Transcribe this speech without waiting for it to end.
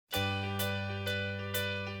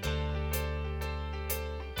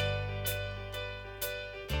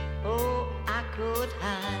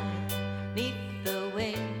high, neath the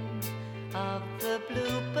wings of the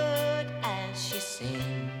bluebird as she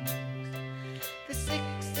sings. The 6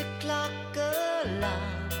 o'clock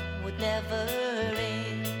alarm would never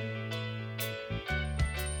ring,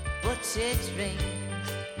 but it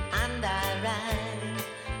rings and I rise,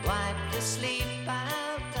 wipe the sleep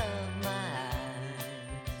out of my eyes.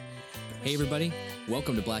 Hey everybody,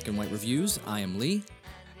 welcome to Black and White Reviews. I am Lee.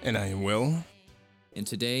 And I am Will. And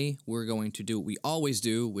today we're going to do what we always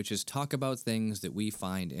do, which is talk about things that we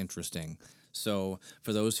find interesting. So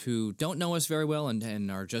for those who don't know us very well and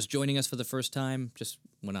are just joining us for the first time, just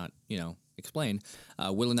why not, explain.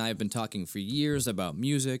 Will and I have been talking for years about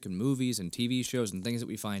music and movies and TV shows and things that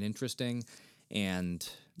we find interesting. And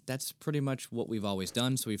that's pretty much what we've always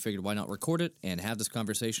done. So we figured why not record it and have this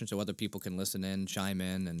conversation so other people can listen in, chime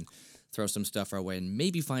in, and throw some stuff our way and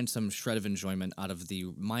maybe find some shred of enjoyment out of the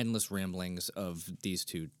mindless ramblings of these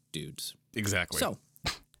two dudes. Exactly. So,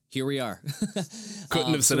 here we are.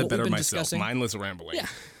 Couldn't have said it better myself. Discussing, mindless rambling. Yeah,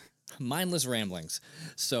 mindless ramblings.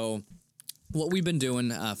 So, what we've been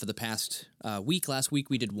doing for the past week, last week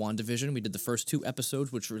we did WandaVision. We did the first 2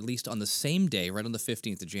 episodes, which were released on the same day, right on the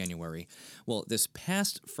 15th of January. Well, this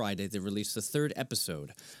past Friday, they released the 3rd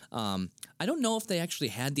episode. I don't know if they actually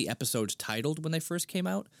had the episodes titled when they first came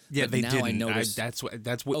out. Yeah, but they now didn't. I noticed, that's what.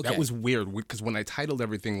 Okay. That was weird because when I titled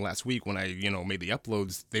everything last week, when I made the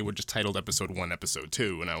uploads, they were just titled episode 1, episode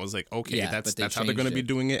 2, and I was like, okay, Yeah, that's but they how they're going to be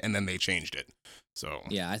changed it. doing it, and then they changed it. So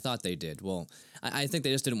Yeah, I thought they did. Well, I think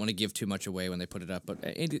they just didn't want to give too much away when they put it up. But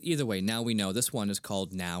either way, now we know this one is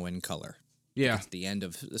called Now in Color. yeah, It's the end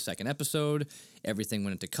of the 2nd episode. Everything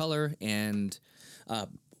went into color. And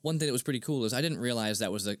one thing that was pretty cool is I didn't realize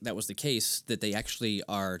that was the case, that they actually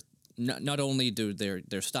are not only do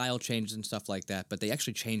their style changes and stuff like that, but they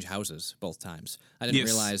actually change houses both times. I didn't Yes.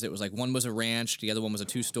 realize it was like one was a ranch, the other one was a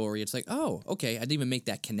 2-story. It's like, oh, okay. I didn't even make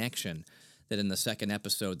that connection that in the 2nd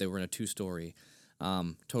episode they were in a 2-story.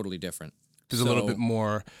 Totally different. there's a little bit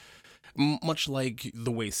more. Much like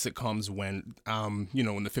the way sitcoms went, in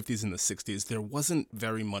the 50s and the 60s, there wasn't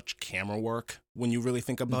very much camera work when you really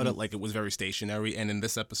think about it. Like, it was very stationary. And in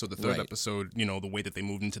this episode, the 3rd Right. episode, the way that they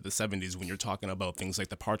moved into the 70s, when you're talking about things like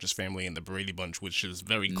the Partridge Family and the Brady Bunch, which is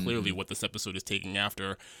very clearly what this episode is taking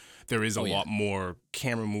after, there is a lot more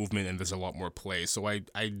camera movement and there's a lot more play. So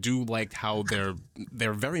I do like how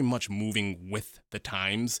they're very much moving with the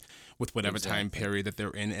times, with whatever time period that they're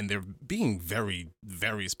in, and they're being very,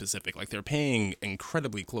 very specific. Like, they're paying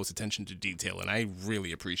incredibly close attention to detail, and I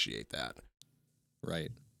really appreciate that. Right.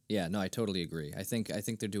 Yeah, no, I totally agree. I think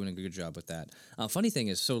they're doing a good job with that. Funny thing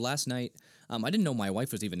is, so last night, I didn't know my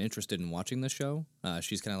wife was even interested in watching the show.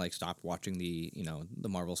 She's kind of like stopped watching the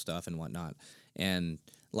Marvel stuff and whatnot. And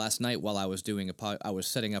last night, while I was doing I was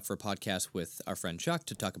setting up for a podcast with our friend Chuck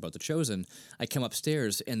to talk about The Chosen. I come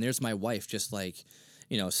upstairs and there's my wife just like,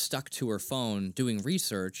 stuck to her phone doing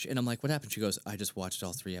research. And I'm like, what happened? She goes, I just watched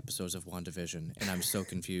all 3 episodes of WandaVision and I'm so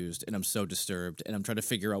confused and I'm so disturbed and I'm trying to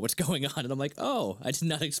figure out what's going on. And I'm like, oh, I did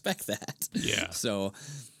not expect that. Yeah. So,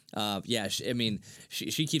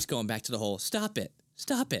 she keeps going back to the whole stop it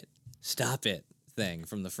thing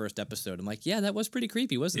from the first episode. I'm like, yeah, that was pretty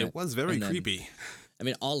creepy, wasn't it? It was very creepy. I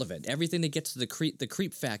mean, all of it. Everything that gets to the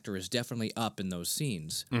creep factor is definitely up in those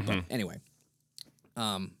scenes. But anyway,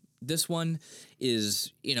 this one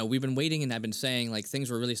is, we've been waiting and I've been saying, like,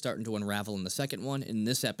 things were really starting to unravel in the second one. In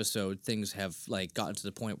this episode, things have, like, gotten to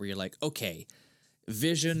the point where you're like, okay,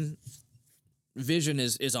 Vision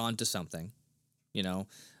is on to something,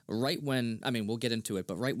 Right when, we'll get into it,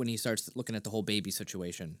 but right when he starts looking at the whole baby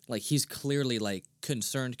situation, like, he's clearly, like,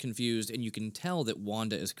 concerned, confused, and you can tell that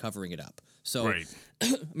Wanda is covering it up. So, Right.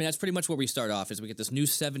 that's pretty much where we start off, is we get this new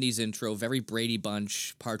 70s intro, very Brady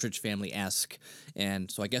Bunch, Partridge Family-esque,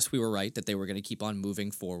 and so I guess we were right that they were going to keep on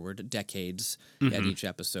moving forward decades at each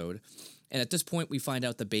episode. And at this point, we find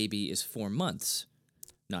out the baby is 4 months,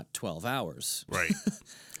 not 12 hours. Right.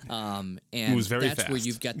 And Moves very that's where fast.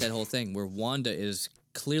 you've got that whole thing where Wanda is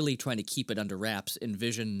clearly trying to keep it under wraps, and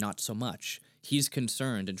Vision not so much. He's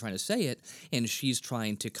concerned and trying to say it, and she's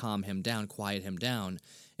trying to calm him down, quiet him down.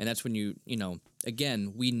 And that's when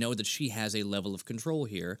again, we know that she has a level of control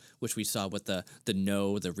here, which we saw with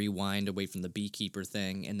the rewind away from the beekeeper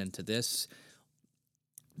thing, and then to this.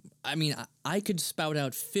 I could spout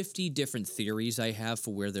out 50 different theories I have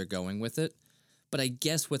for where they're going with it, but I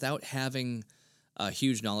guess without having a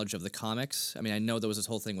huge knowledge of the comics. I know there was this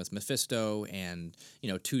whole thing with Mephisto and,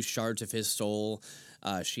 2 shards of his soul.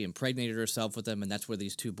 She impregnated herself with them, and that's where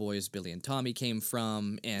these 2 boys, Billy and Tommy, came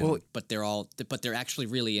from. And but they're actually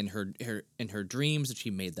really in her dreams, that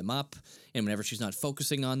she made them up. And whenever she's not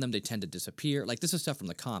focusing on them, they tend to disappear. Like, this is stuff from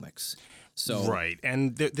the comics. So right,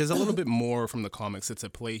 and there's a little bit more from the comics that's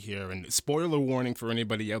at play here. And spoiler warning for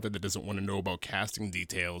anybody out there that doesn't want to know about casting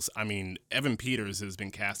details. I mean, Evan Peters has been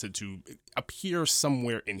casted to appear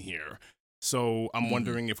somewhere in here. So I'm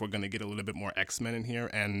wondering if we're going to get a little bit more X-Men in here.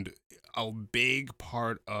 And a big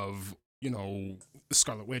part of,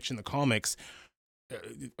 Scarlet Witch in the comics,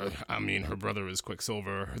 I mean, her brother is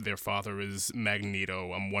Quicksilver. Their father is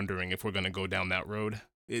Magneto. I'm wondering if we're going to go down that road.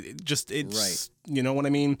 It's right. You know what I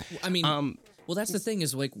mean? I mean, well, that's the thing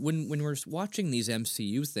is like when we're watching these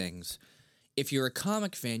MCU things, if you're a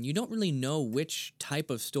comic fan, you don't really know which type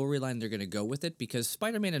of storyline they're going to go with it because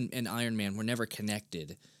Spider-Man and Iron Man were never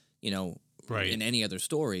connected, right. in any other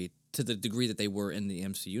story to the degree that they were in the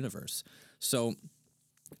MC universe. So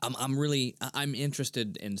I'm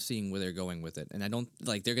interested in seeing where they're going with it. And I don't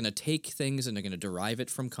like they're going to take things and they're going to derive it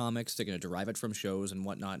from comics. They're going to derive it from shows and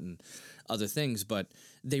whatnot and other things. But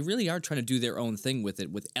they really are trying to do their own thing with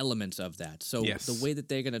it with elements of that. So yes. the way that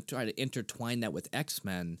they're going to try to intertwine that with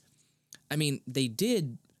X-Men, I mean, they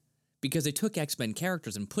did because they took X-Men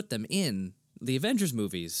characters and put them in the Avengers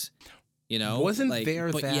movies, Wasn't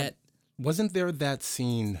there that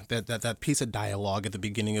scene, that piece of dialogue at the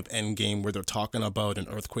beginning of Endgame where they're talking about an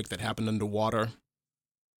earthquake that happened underwater?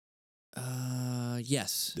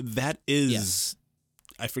 Yes. That is, yes.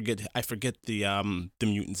 I forget the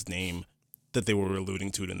mutant's name that they were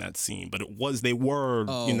alluding to in that scene, but they were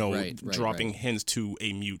dropping hints to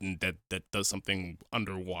a mutant that does something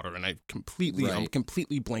underwater, and I'm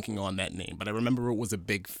completely blanking on that name, but I remember it was a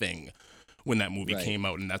big thing when that movie came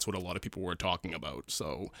out, and that's what a lot of people were talking about.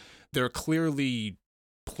 So they're clearly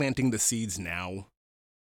planting the seeds now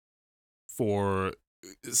for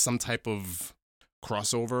some type of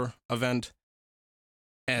crossover event,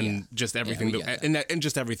 and just everything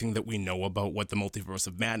just everything that we know about what the Multiverse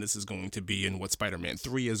of Madness is going to be and what Spider-Man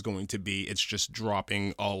 3 is going to be. It's just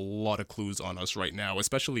dropping a lot of clues on us right now,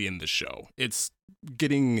 especially in the show. It's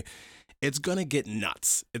gonna get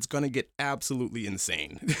nuts. It's gonna get absolutely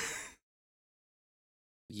insane.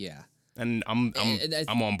 Yeah, and I'm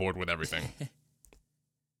on board with everything.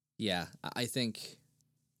 Yeah, I think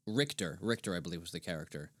Richter, I believe, was the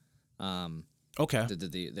character. Okay.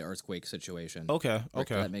 The earthquake situation. Okay.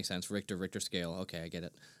 Richter, that makes sense. Richter scale. Okay, I get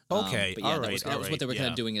it. Okay. But yeah, that was what they were kind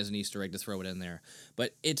of doing as an Easter egg to throw it in there.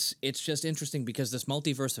 But it's just interesting because this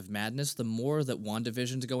Multiverse of Madness, the more that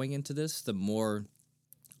WandaVision's going into this, the more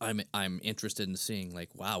I'm interested in seeing, like,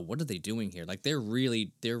 wow, what are they doing here? Like, they're really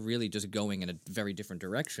just going in a very different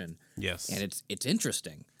direction. Yes. And it's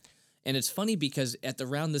interesting. And it's funny because at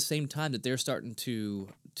around the same time that they're starting to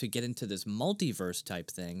get into this multiverse type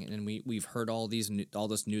thing, and we've heard all this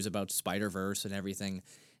news about Spider-Verse and everything,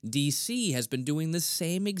 DC has been doing the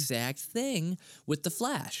same exact thing with The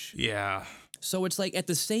Flash. Yeah. So it's like at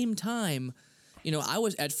the same time, I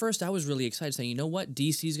was really excited saying, you know what,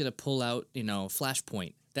 DC's going to pull out,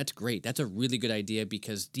 Flashpoint. That's great. That's a really good idea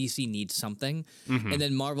because DC needs something. Mm-hmm. And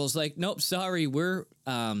then Marvel's like, nope, sorry, we're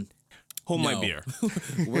Hold my beer.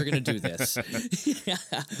 We're going to do this.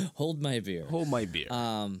 Hold my beer. Hold my beer.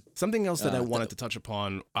 Something else that I wanted to touch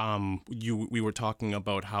upon, we were talking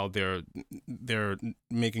about how they're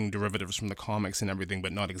making derivatives from the comics and everything,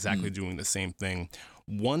 but not exactly doing the same thing.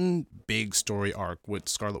 One big story arc with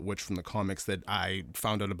Scarlet Witch from the comics that I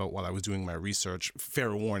found out about while I was doing my research,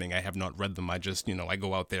 fair warning, I have not read them. I just, I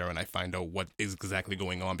go out there and I find out what is exactly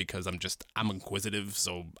going on because I'm inquisitive,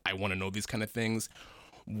 so I want to know these kind of things.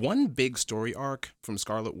 One big story arc from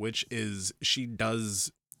Scarlet Witch is she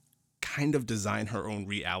does kind of design her own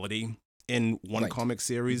reality in one comic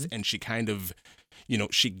series, and she kind of,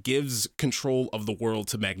 she gives control of the world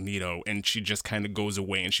to Magneto, and she just kind of goes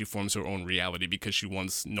away and she forms her own reality because she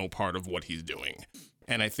wants no part of what he's doing.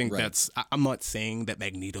 And I think I'm not saying that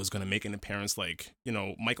Magneto's going to make an appearance like,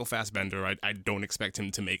 Michael Fassbender. I don't expect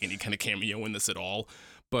him to make any kind of cameo in this at all,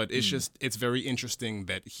 but it's very interesting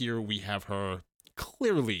that here we have her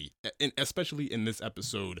clearly, and especially in this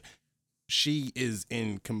episode, she is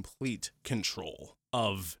in complete control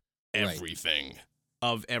of everything.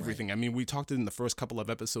 Of everything. Right. I mean, we talked in the first couple of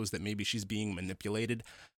episodes that maybe she's being manipulated.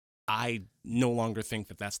 I no longer think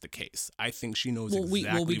that that's the case. I think she knows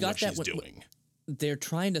exactly what she's doing. They're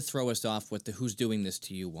trying to throw us off with the "who's doing this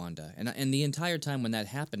to you, Wanda?" And the entire time when that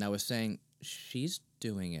happened, I was saying, she's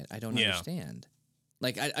doing it. I don't understand.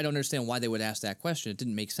 Like, I don't understand why they would ask that question. It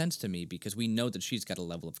didn't make sense to me because we know that she's got a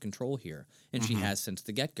level of control here, and she has since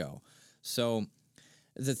the get-go. So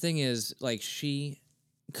the thing is, like, she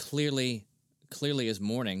clearly is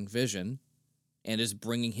mourning Vision and is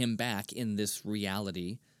bringing him back in this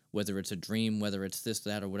reality whether it's a dream, whether it's this,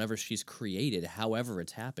 that, or whatever she's created, however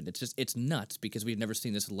it's happened. It's nuts because we've never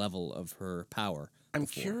seen this level of her power. I'm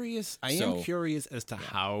curious. I am curious as to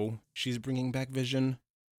how she's bringing back Vision,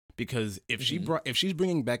 because if she's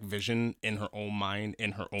bringing back Vision in her own mind,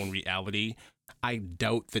 in her own reality, I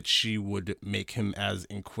doubt that she would make him as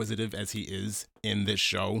inquisitive as he is in this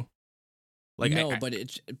show. Like, no, but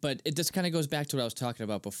it just kind of goes back to what I was talking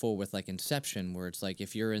about before with like Inception, where it's like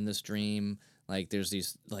if you're in this dream, like there's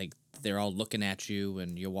these like they're all looking at you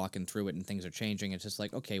and you're walking through it and things are changing. It's just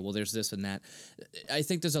like, okay, well there's this and that. I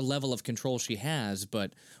think there's a level of control she has,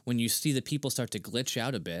 but when you see the people start to glitch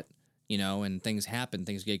out a bit, you know, and things happen,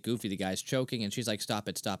 things get goofy, the guy's choking and she's like, stop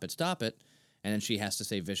it, stop it, stop it. And then she has to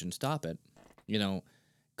say, Vision, stop it. You know,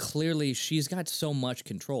 clearly she's got so much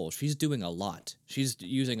control. She's doing a lot. She's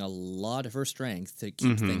using a lot of her strength to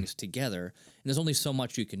keep things together. And there's only so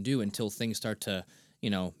much you can do until things start to, you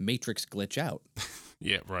know, matrix glitch out.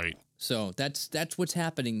 Yeah, right. So that's what's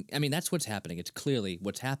happening. I mean, that's what's happening. It's clearly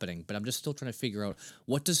what's happening, but I'm just still trying to figure out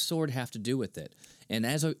what does S.W.O.R.D. have to do with it. And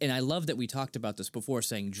I love that we talked about this before,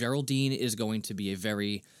 saying Geraldine is going to be a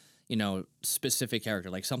very, you know, specific character.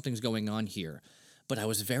 Like something's going on here. But I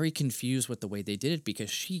was very confused with the way they did it because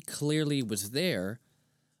she clearly was there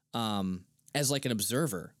as like an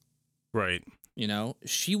observer. Right. You know,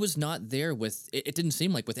 she was not there with, it didn't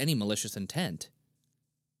seem like with any malicious intent.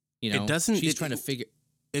 You know, she's trying to figure.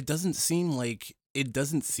 It doesn't seem like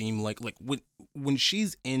when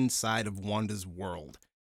she's inside of Wanda's world,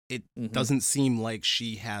 it doesn't seem like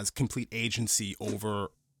she has complete agency over,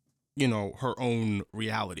 you know, her own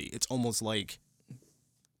reality. It's almost like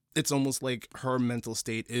her mental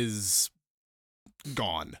state is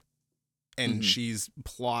gone and she's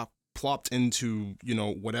plopped into, you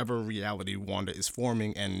know, whatever reality Wanda is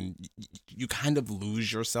forming, and you kind of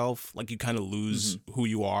lose yourself. Like you kind of lose who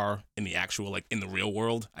you are in the actual, like in the real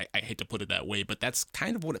world. I hate to put it that way, but that's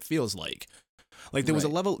kind of what it feels like. Like there was a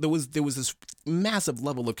level, there was this massive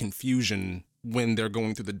level of confusion when they're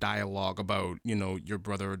going through the dialogue about, you know, your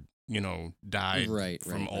brother, you know, died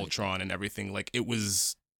from Ultron and everything. Like it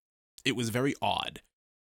was very odd.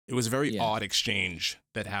 It was a very odd exchange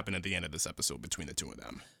that happened at the end of this episode between the two of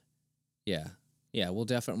them. Yeah, we'll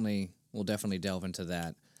definitely delve into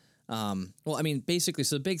that. Well, I mean, basically,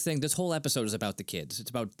 so the big thing, this whole episode is about the kids. It's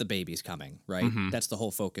about the babies coming, right? That's the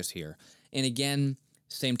whole focus here. And again,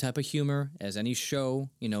 same type of humor as any show,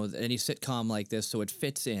 you know, any sitcom like this. So it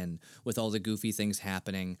fits in with all the goofy things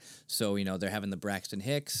happening. So, you know, they're having the Braxton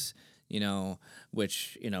Hicks, you know,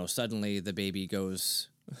 which, you know, suddenly the baby goes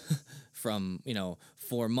from, you know,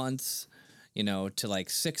 4 months, you know, to like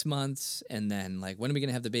 6 months. And then like, when are we going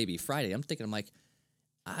to have the baby? Friday. I'm like,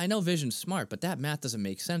 I know Vision's smart, but that math doesn't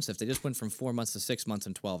make sense. If they just went from 4 months to 6 months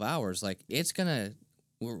in 12 hours, like it's going to,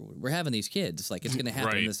 we're having these kids. Like it's going to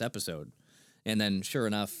happen in this episode. And then sure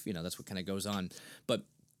enough, you know, that's what kind of goes on. But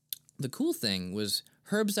the cool thing was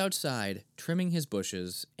Herb's outside trimming his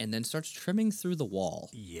bushes and then starts trimming through the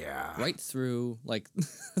wall. Yeah. Right through like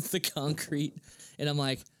the concrete. And I'm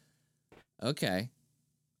like, okay,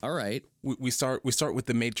 all right. We start with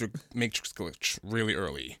the matrix glitch really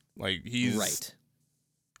early. Like he's right.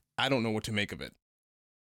 I don't know what to make of it.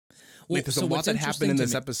 Well, like there's a lot that happened in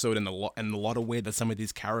this episode, and a lot of way that some of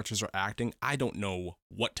these characters are acting. I don't know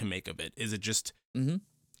what to make of it. Is it just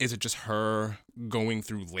her going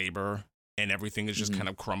through labor and everything is just kind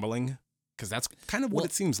of crumbling? Because that's kind of what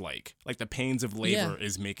it seems like. Like the pains of labor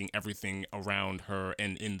is making everything around her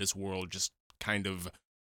and in this world just kind of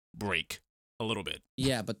break a little bit.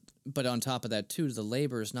 Yeah, but on top of that too, the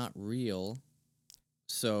labor is not real.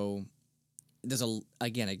 So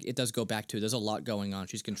it does go back to there's a lot going on.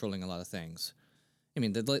 She's controlling a lot of things. I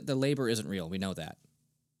mean, the labor isn't real. We know that.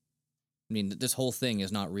 I mean, this whole thing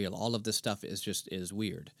is not real. All of this stuff is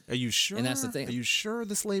weird. Are you sure? And that's the thing. Are you sure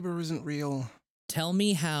this labor isn't real? Tell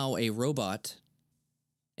me how a robot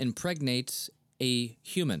impregnates a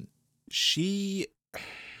human.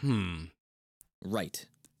 Right.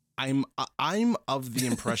 I'm of the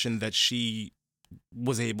impression that she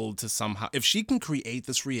was able to somehow, if she can create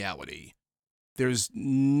this reality, there's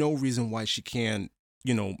no reason why she can't,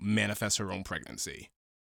 you know, manifest her own pregnancy.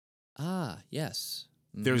 Ah, yes.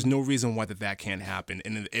 Mm-hmm. There's no reason why that can't happen.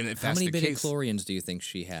 And if how that's many the case, midichlorians do you think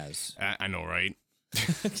she has? I know, right?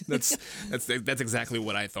 that's exactly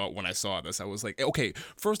what I thought when I saw this. I was like, okay,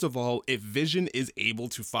 first of all, if Vision is able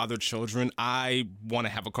to father children, I want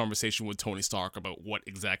to have a conversation with Tony Stark about what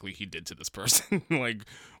exactly he did to this person. Like,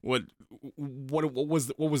 what was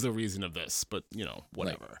the reason of this? But you know,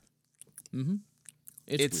 whatever. Right. Mm-hmm.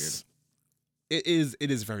 It's weird.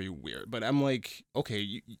 It is very weird. But I'm like,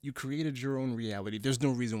 okay, you created your own reality. There's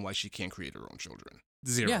no reason why she can't create her own children.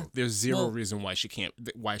 Zero. Yeah. There's zero reason why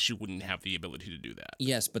she wouldn't have the ability to do that.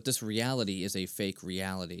 Yes, but this reality is a fake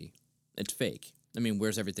reality. It's fake. I mean,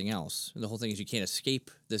 where's everything else? The whole thing is you can't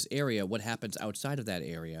escape this area. What happens outside of that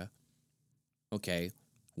area? Okay,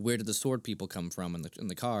 where did the sword people come from in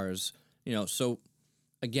the cars? You know, so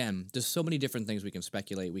again, there's so many different things we can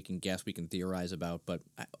speculate, we can guess, we can theorize about, but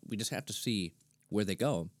we just have to see where they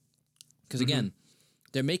go. Because again,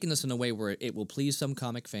 they're making this in a way where it will please some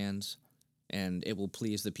comic fans, and it will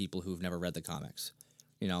please the people who've never read the comics.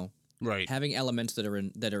 You know, right? Having elements that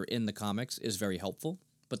are in the comics is very helpful,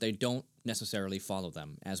 but they don't necessarily follow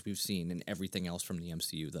them, as we've seen in everything else from the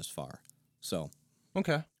MCU thus far. So,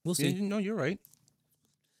 okay, we'll see. No, you're right.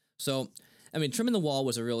 So, I mean, trimming the wall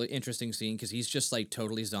was a really interesting scene because he's just like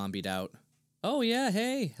totally zombied out. Oh yeah,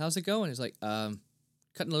 hey, how's it going? He's like,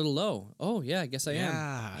 cutting a little low. Oh yeah, I guess I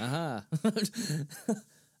am. Uh-huh.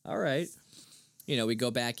 All right. You know, we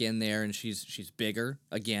go back in there and she's bigger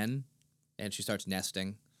again, and she starts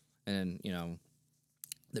nesting, and you know,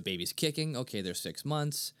 the baby's kicking. Okay, they're 6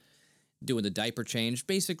 months. Doing the diaper change,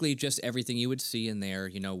 basically just everything you would see in there,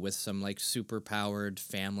 you know, with some like super powered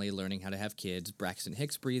family learning how to have kids, Braxton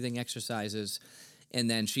Hicks breathing exercises,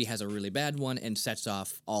 and then she has a really bad one and sets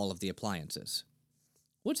off all of the appliances.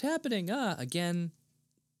 What's happening? Again,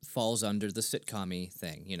 falls under the sitcom-y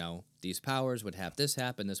thing, you know, these powers would have this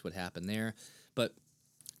happen, this would happen there, but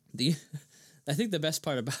I think the best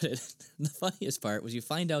part about it, the funniest part, was you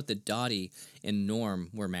find out that Dottie and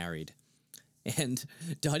Norm were married. And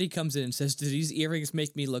Dottie comes in and says, "Do these earrings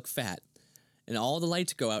make me look fat?" And all the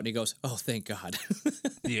lights go out, and he goes, "Oh, thank God."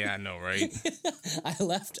 Yeah, I know, right?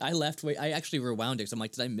 I actually rewound it, because I'm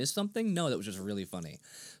like, did I miss something? No, that was just really funny.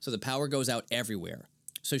 So the power goes out everywhere.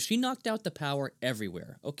 So she knocked out the power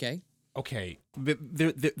everywhere. Okay. Okay.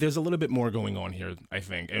 There's a little bit more going on here, I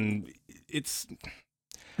think. And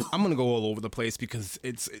I'm going to go all over the place, because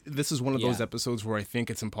this is one of those episodes where I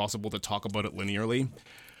think it's impossible to talk about it linearly.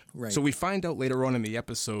 Right. So we find out later on in the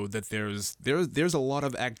episode that there's a lot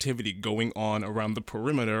of activity going on around the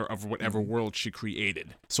perimeter of whatever world she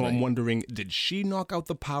created. So I'm wondering, did she knock out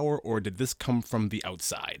the power, or did this come from the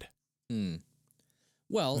outside?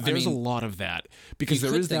 Well, there's a lot of that, because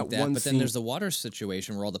there is that one but scene. then there's the water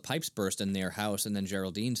situation where all the pipes burst in their house, and then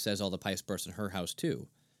Geraldine says all the pipes burst in her house too.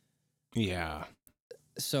 Yeah.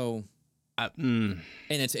 So, and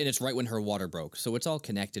it's right when her water broke, so it's all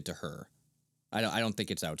connected to her. I don't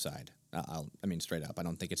think it's outside. I mean, straight up, I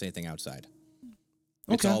don't think it's anything outside.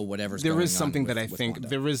 It's all whatever's going on. There is something that I with think Wanda.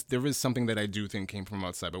 there is something that I do think came from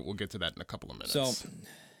outside, but we'll get to that in a couple of minutes. So,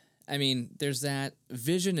 I mean, there's that.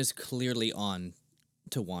 Vision is clearly on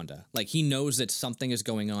to Wanda. Like, he knows that something is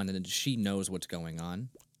going on, and that she knows what's going on.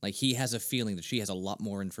 Like, he has a feeling that she has a lot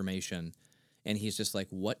more information, and he's just like,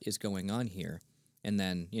 what is going on here? And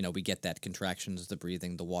then, you know, we get that contractions, the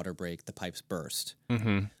breathing, the water break, the pipes burst.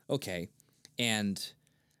 Okay. And,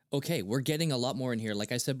 okay, we're getting a lot more in here.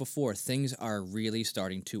 Like I said before, things are really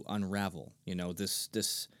starting to unravel. You know,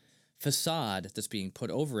 this facade that's being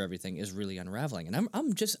put over everything is really unraveling. And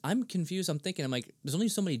I'm confused. I'm thinking, I'm like, there's only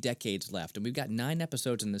so many decades left, and we've got 9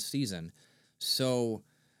 episodes in this season. So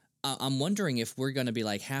I'm wondering if we're going to be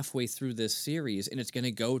like halfway through this series, and it's going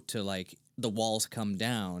to go to like the walls come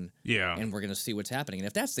down. Yeah. And we're going to see what's happening. And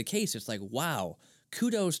if that's the case, it's like, wow.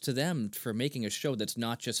 Kudos to them for making a show that's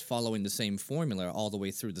not just following the same formula all the way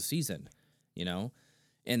through the season, you know?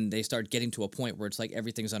 And they start getting to a point where it's like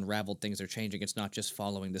everything's unraveled, things are changing. It's not just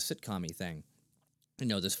following the sitcom-y thing. You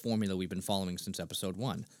know, this formula we've been following since episode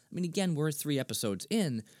 1. I mean, again, we're 3 episodes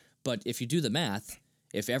in, but if you do the math,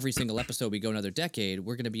 if every single episode we go another decade,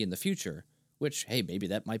 we're going to be in the future, which, hey, maybe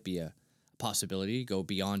that might be a possibility, go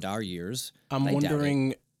beyond our years. I'm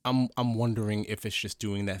wondering if it's just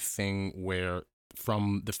doing that thing where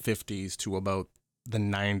from the 50s to about the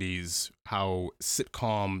 90s, how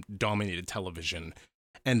sitcom dominated television.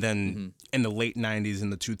 And then in the late 90s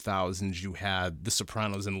and the 2000s, you had The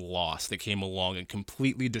Sopranos and Lost that came along and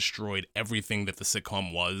completely destroyed everything that the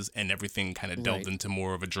sitcom was, and everything kind of delved into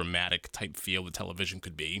more of a dramatic type feel that television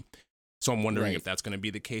could be. So I'm wondering if that's going to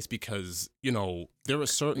be the case, because, you know, there are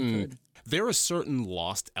certain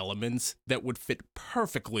Lost elements that would fit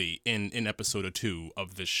perfectly in episode 2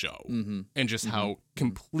 of this show. And just how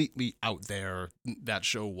completely out there that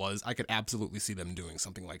show was. I could absolutely see them doing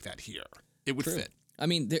something like that here. It would fit. I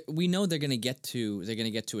mean, we know they're going to get to a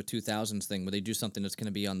 2000s thing where they do something that's going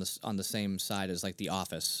to be on the same side as like The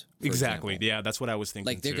Office. Exactly. Example. Yeah, that's what I was thinking.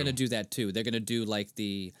 Like they're going to do that too. They're going to do like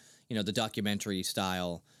the documentary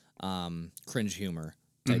style cringe humor.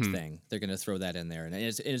 type thing. They're going to throw that in there, and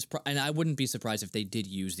and I wouldn't be surprised if they did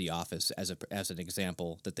use The Office as an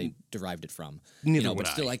example that they derived it from. Neither would but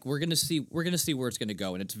still, like we're gonna see where it's going to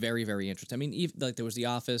go, and it's very, very interesting. I mean, like there was The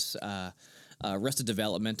Office, Arrested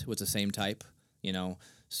Development was the same type,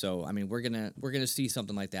 So I mean, we're gonna see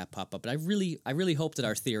something like that pop up. But I really hope that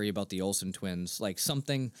our theory about the Olsen twins, like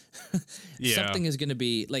something, something is going to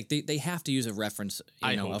be like they have to use a reference,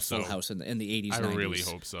 a Full House in the 80s. I really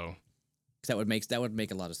hope so. That would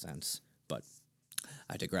make a lot of sense, but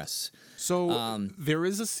I digress. So there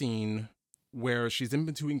is a scene where she's in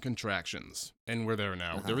between contractions, and we're there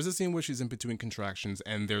now. There is a scene where she's in between contractions,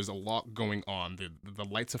 and there's a lot going on. The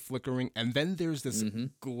lights are flickering, and then there's this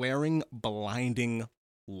glaring, blinding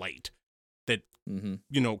light that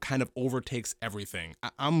kind of overtakes everything.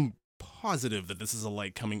 I'm positive that this is a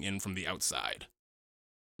light coming in from the outside.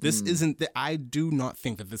 This isn't that. I do not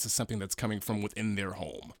think that this is something that's coming from within their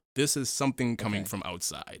home. This is something coming from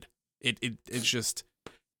outside. It's just,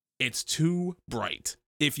 it's too bright.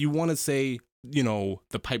 If you want to say,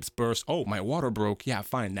 the pipes burst, oh, my water broke, yeah,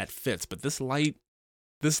 fine, that fits. But this light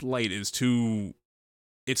is too,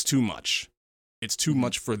 it's too much. It's too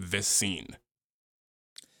much for this scene.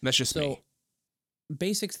 That's just me.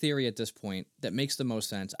 Basic theory at this point that makes the most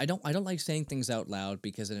sense. I don't like saying things out loud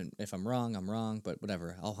because if I'm wrong, I'm wrong, but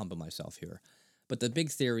whatever. I'll humble myself here. But the big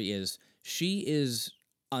theory is she is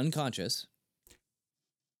unconscious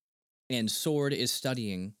and Sword is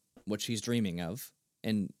studying what she's dreaming of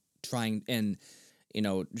and trying, and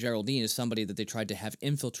Geraldine is somebody that they tried to have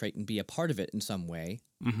infiltrate and be a part of it in some way.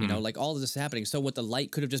 Like all of this is happening. So what the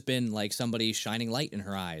light could have just been like somebody shining light in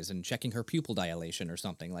her eyes and checking her pupil dilation or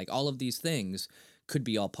something. Like all of these things could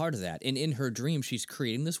be all part of that. And in her dream, she's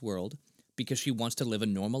creating this world because she wants to live a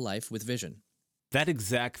normal life with vision. That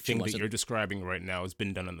exact thing that you're describing right now has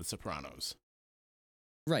been done in The Sopranos.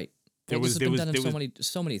 Right. This has been done in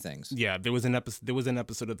so many things. Yeah, there was an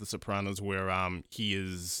episode of The Sopranos where he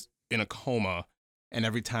is in a coma, and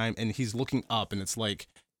every time, and he's looking up, and it's like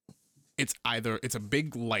it's a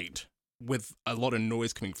big light with a lot of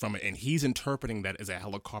noise coming from it, and he's interpreting that as a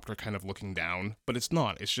helicopter kind of looking down, but it's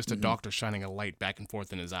not. It's just a doctor shining a light back and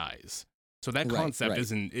forth in his eyes. So that concept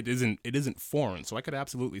isn't foreign. So I could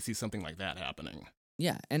absolutely see something like that happening.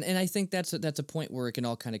 Yeah, and I think that's a point where it can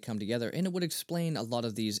all kind of come together, and it would explain a lot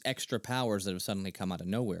of these extra powers that have suddenly come out of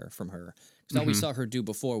nowhere from her. Because all we saw her do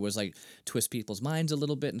before was like twist people's minds a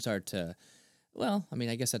little bit and start to, well, I mean,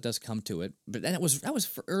 I guess that does come to it, but then that was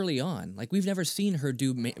for early on. Like we've never seen her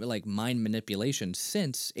do like mind manipulation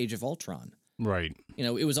since Age of Ultron. Right.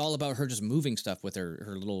 It was all about her just moving stuff with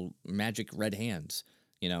her little magic red hands.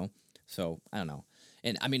 So I don't know.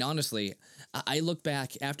 And I mean, honestly, I look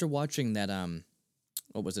back after watching that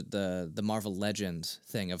what was it, the Marvel Legends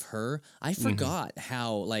thing of her, I forgot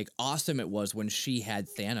how like awesome it was when she had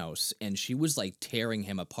Thanos and she was like tearing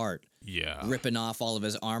him apart. Yeah. Ripping off all of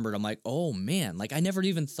his armor. I'm like, oh man, like I never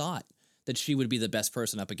even thought that she would be the best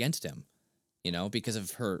person up against him, because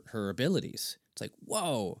of her abilities. It's like,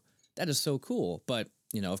 whoa, that is so cool. But,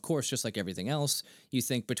 of course, just like everything else, you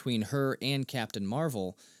think between her and Captain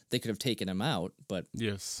Marvel, they could have taken him out, but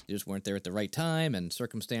yes, they just weren't there at the right time and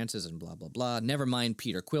circumstances and blah, blah, blah. Never mind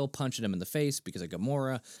Peter Quill punching him in the face because of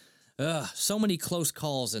Gamora. So many close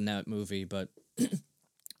calls in that movie, but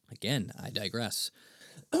again, I digress.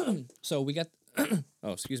 So we got,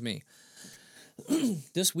 oh, excuse me,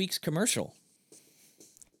 this week's commercial.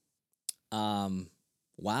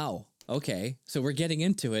 Wow. Okay. So we're getting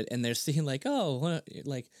into it and they're seeing like,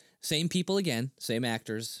 same people again, same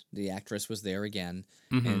actors. The actress was there again.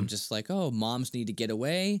 And just like, oh, moms need to get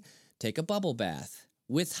away, take a bubble bath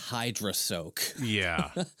with Hydra Soak. Yeah.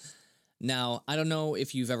 Now, I don't know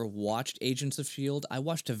if you've ever watched Agents of S.H.I.E.L.D. I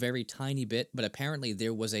watched a very tiny bit, but apparently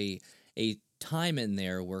there was a time in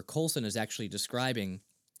there where Coulson is actually describing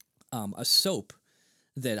a soap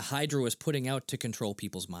that Hydra was putting out to control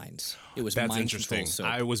people's minds. It was That's interesting.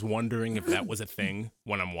 I was wondering if that was a thing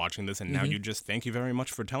when I'm watching this, and now thank you very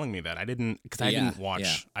much for telling me that. I didn't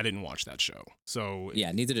watch that show. So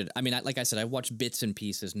yeah, neither did I. Mean, like I said, I watched bits and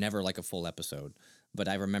pieces, never like a full episode. But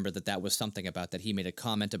I remember that was something about that. He made a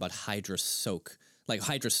comment about Hydra soap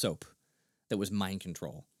that was mind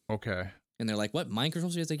control. Okay. And they're like, what, mind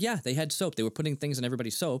control? It's like, yeah, they had soap. They were putting things in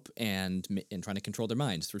everybody's soap and trying to control their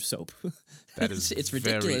minds through soap. That is it's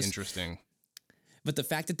ridiculous. Very interesting. But the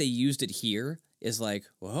fact that they used it here is like,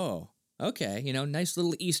 whoa, okay, nice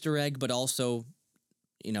little Easter egg, but also,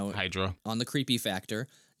 Hydra on the creepy factor,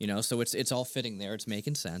 so it's all fitting there. It's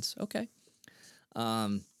making sense. Okay.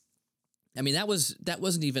 I mean, that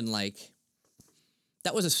wasn't even like,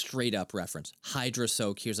 that was a straight up reference. Hydra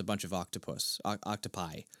soak, here's a bunch of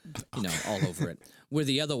octopi, all over it. Where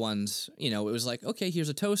the other ones, it was like, okay, here's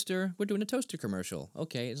a toaster. We're doing a toaster commercial.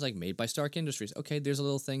 Okay, it's like made by Stark Industries. Okay, there's a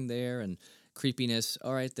little thing there and creepiness.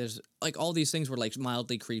 All right, there's like all these things were like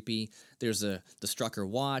mildly creepy. There's the Strucker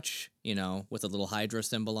watch, with a little Hydra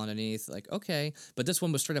symbol underneath. Like, okay, but this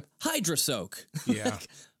one was straight up Hydra soak. Yeah.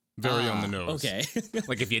 Very on the nose. Okay.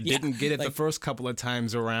 Like, if you didn't get it the first couple of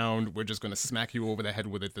times around, we're just going to smack you over the head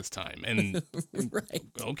with it this time. And right.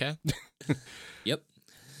 Okay. Yep.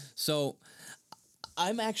 So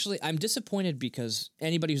I'm disappointed because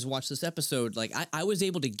anybody who's watched this episode, like I was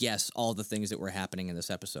able to guess all the things that were happening in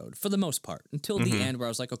this episode for the most part until the end where I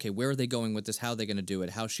was like, okay, where are they going with this? How are they going to do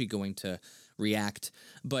it? How's she going to react?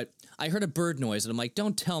 But I heard a bird noise and I'm like,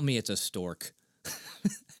 don't tell me it's a stork.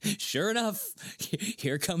 Sure enough,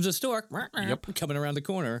 here comes a stork coming around the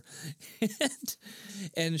corner.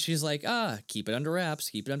 And she's like, keep it under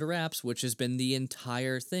wraps, which has been the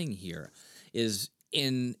entire thing here. Is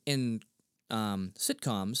in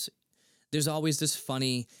sitcoms, there's always this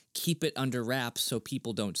funny keep it under wraps so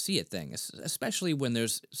people don't see it thing, especially when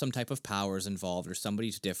there's some type of powers involved or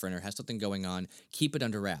somebody's different or has something going on. Keep it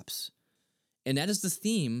under wraps. And that is the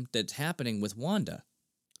theme that's happening with Wanda.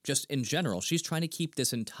 Just in general, she's trying to keep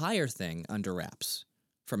this entire thing under wraps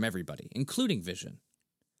from everybody, including Vision.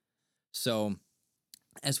 So,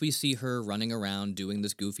 as we see her running around doing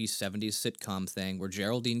this goofy 70s sitcom thing where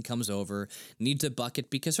Geraldine comes over, needs a bucket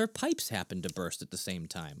because her pipes happen to burst at the same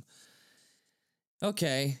time.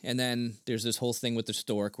 Okay, and then there's this whole thing with the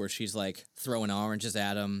stork where she's like throwing oranges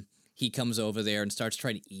at him. He comes over there and starts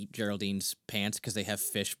trying to eat Geraldine's pants because they have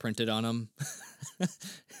fish printed on them.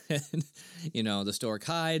 And, the stork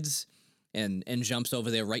hides and jumps over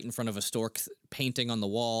there right in front of a stork painting on the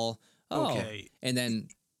wall. Oh, okay. And then,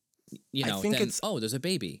 there's a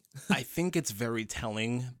baby. I think it's very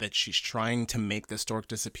telling that she's trying to make the stork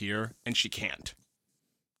disappear and she can't.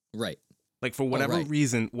 Right. Like, for whatever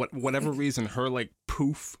reason, whatever reason, her, like,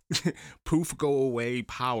 poof go away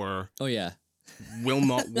power. Oh, yeah. Will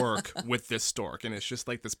not work with this stork, and it's just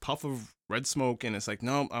like this puff of red smoke, and it's like,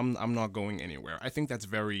 no, I'm not going anywhere. I think that's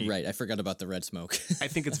very right. I forgot about the red smoke. I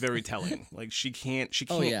think it's very telling. Like, she can't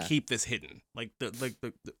keep this hidden. Like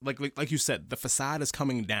like you said, the facade is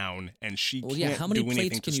coming down, and she can't how many do anything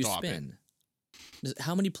plates can to you stop spin? it.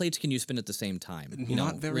 How many plates can you spin at the same time?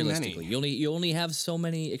 Not very realistically. many. You only have so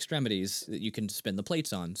many extremities that you can spin the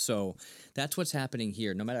plates on. So that's what's happening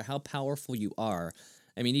here. No matter how powerful you are.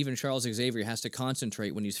 I mean, even Charles Xavier has to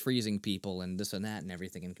concentrate when he's freezing people and this and that and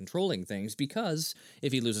everything and controlling things because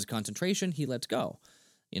if he loses concentration, he lets go.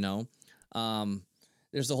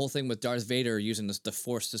 There's the whole thing with Darth Vader using the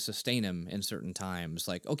Force to sustain him in certain times.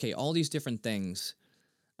 Like, okay, all these different things.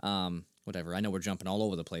 Whatever. I know we're jumping all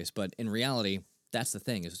over the place, but in reality, that's the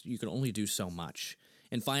thing is you can only do so much.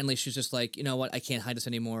 And finally, she's just like, you know what? I can't hide this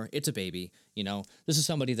anymore. It's a baby. This is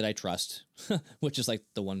somebody that I trust, which is like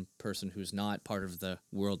the one person who's not part of the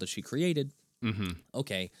world that she created. Mm-hmm.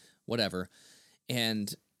 Okay, whatever.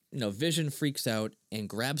 And, Vision freaks out and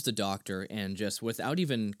grabs the doctor and just without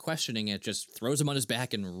even questioning it, just throws him on his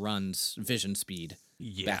back and runs Vision speed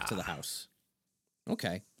back to the house.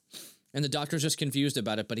 Okay. And the doctor's just confused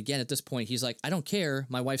about it. But again, at this point, he's like, I don't care.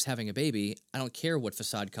 My wife's having a baby. I don't care what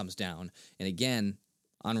facade comes down. And again,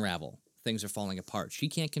 unravel. Things are falling apart. She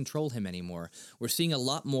can't control him anymore. We're seeing a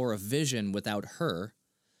lot more of Vision without her.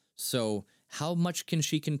 So how much can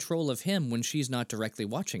she control of him when she's not directly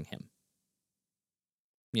watching him?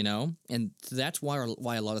 And that's why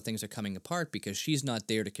a lot of things are coming apart because she's not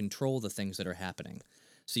there to control the things that are happening.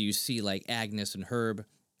 So you see like Agnes and Herb.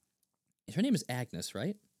 Her name is Agnes,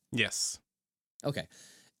 right? Yes. Okay.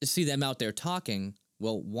 See them out there talking.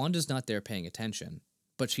 Well, Wanda's not there paying attention.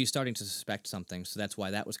 But she's starting to suspect something, so that's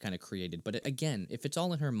why that was kind of created. But again, if it's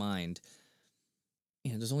all in her mind,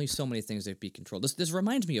 there's only so many things that be controlled. This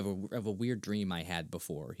reminds me of a weird dream I had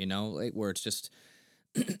before, like where it's just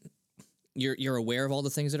you're aware of all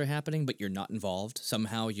the things that are happening, but you're not involved.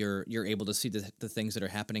 Somehow you're able to see the things that are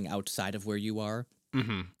happening outside of where you are,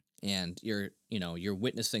 and you're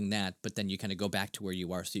witnessing that. But then you kind of go back to where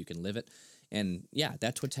you are so you can live it. And yeah,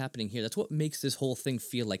 that's what's happening here. That's what makes this whole thing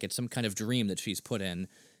feel like it's some kind of dream that she's put in,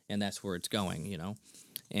 and that's where it's going,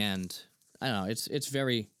 And I don't know, it's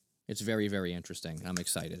very, very interesting. I'm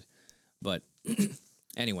excited. But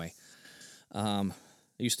anyway, are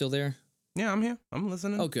you still there? Yeah, I'm here. I'm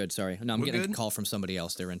listening. Oh, good. Sorry. No, I'm getting a call from somebody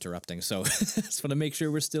else. They're interrupting. So just want to make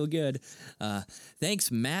sure we're still good.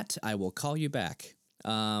 Thanks, Matt. I will call you back.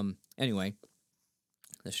 Anyway,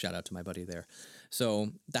 let's shout out to my buddy there. So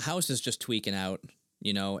the house is just tweaking out.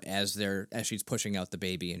 as she's pushing out the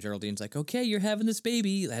baby, and Geraldine's like, okay, you're having this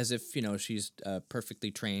baby, as if, she's a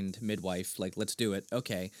perfectly trained midwife, like, let's do it.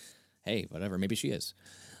 Okay. Hey, whatever, maybe she is.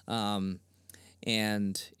 And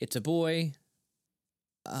it's a boy.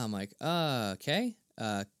 I'm like, okay.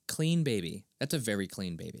 Clean baby. That's a very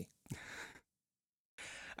clean baby.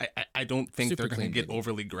 I don't think Super they're going to get clean baby.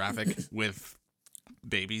 overly graphic with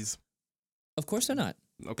babies. Of course they're not.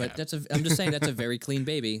 Okay. But I'm just saying that's a very clean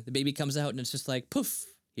baby. The baby comes out and it's just like, poof,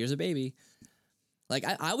 here's a baby. Like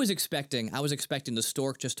I was expecting the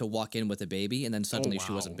stork just to walk in with a baby and then suddenly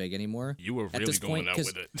she wasn't big anymore. You were really going out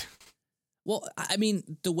with it. Well, I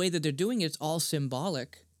mean, the way that they're doing it's all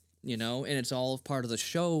symbolic, and it's all part of the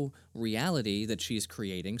show reality that she's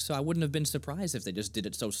creating. So I wouldn't have been surprised if they just did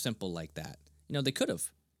it so simple like that. They could have.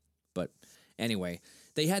 But anyway,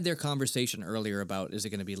 they had their conversation earlier about, is it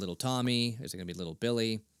going to be little Tommy? Is it going to be little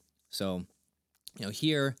Billy? So,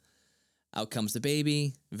 here, out comes the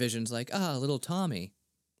baby. Vision's like, little Tommy.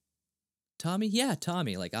 Tommy? Yeah,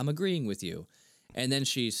 Tommy. Like, I'm agreeing with you. And then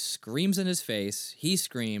she screams in his face. He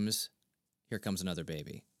screams. Here comes another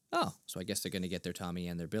baby. Oh, so I guess they're going to get their Tommy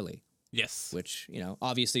and their Billy. Yes. Which,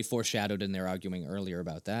 obviously foreshadowed in their arguing earlier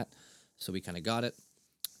about that. So we kind of got it.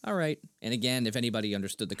 All right. And again, if anybody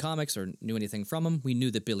understood the comics or knew anything from them, we knew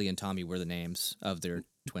that Billy and Tommy were the names of their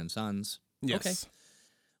twin sons. Yes. Okay.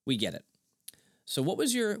 We get it. So what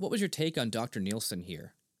was your take on Dr. Nielsen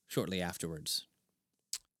here shortly afterwards?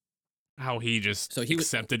 How he just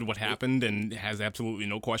accepted what happened and has absolutely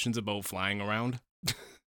no questions about flying around?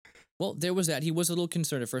 Well, there was that. He was a little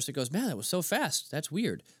concerned at first. It goes, man, that was so fast. That's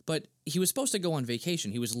weird. But he was supposed to go on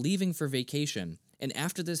vacation. He was leaving for vacation. And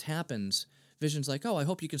after this happens, Vision's like, oh, I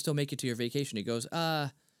hope you can still make it to your vacation. He goes, no.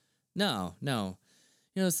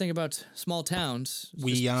 The thing about small towns,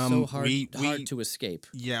 so hard to escape.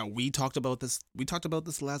 Yeah, we talked about this. We talked about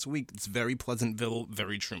this last week. It's very Pleasantville,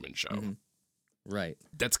 very Truman Show. Mm-hmm. Right.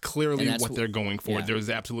 That's clearly what they're going for. Yeah. There's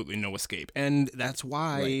absolutely no escape, and that's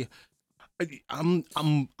why I'm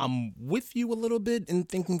with you a little bit in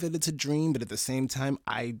thinking that it's a dream, but at the same time,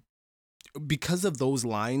 because of those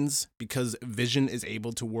lines, because Vision is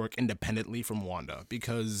able to work independently from Wanda,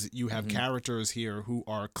 because you have characters here who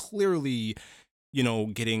are clearly,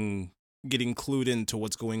 getting clued into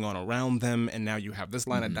what's going on around them, and now you have this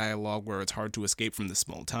line of dialogue where it's hard to escape from this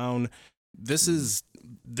small town. This is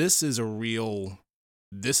a real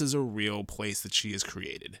place that she has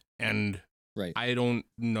created, and right. I don't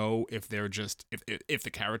know if they're just if the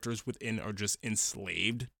characters within are just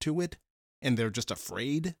enslaved to it, and they're just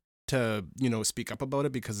afraid to speak up about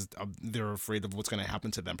it because they're afraid of what's going to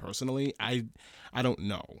happen to them personally. I don't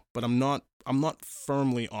know, but I'm not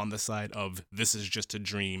firmly on the side of this is just a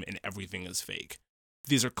dream and everything is fake.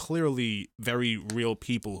 These are clearly very real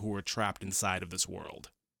people who are trapped inside of this world.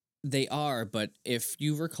 They are, but if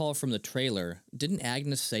you recall from the trailer, didn't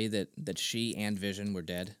Agnes say that she and Vision were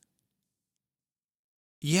dead?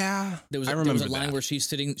 Yeah, there was a line where she's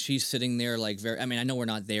sitting there like I mean, I know we're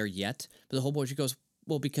not there yet, but the whole boy, she goes,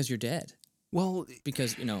 well, because you're dead. Well,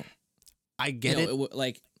 because, I get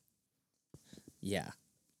it. Yeah.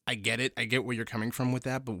 I get it. I get where you're coming from with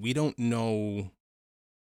that, but we don't know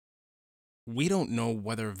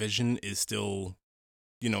whether Vision is still,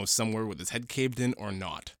 somewhere with his head caved in or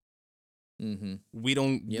not. Mm-hmm. We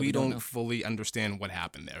don't fully understand what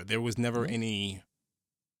happened there. There was never any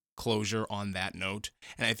closure on that note,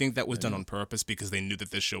 and I think that was done on purpose because they knew that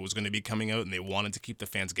this show was going to be coming out and they wanted to keep the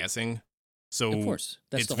fans guessing. So of course,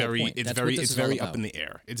 that's it's the whole point. It's very up in the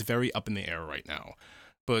air. It's very up in the air right now.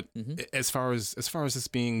 But as far as this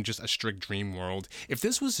being just a strict dream world, if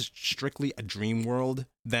this was strictly a dream world,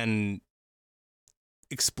 then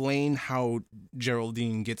explain how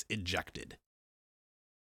Geraldine gets ejected.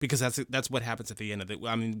 Because that's what happens at the end of it.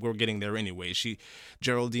 I mean, we're getting there anyway.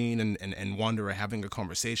 Geraldine and Wanda are having a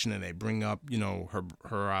conversation, and they bring up,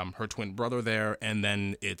 her twin brother there, and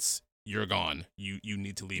then it's, you're gone. You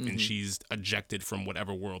need to leave, and she's ejected from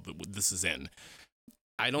whatever world that this is in.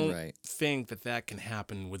 I don't think that can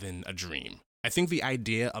happen within a dream. I think the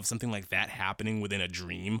idea of something like that happening within a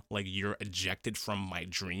dream, like you're ejected from my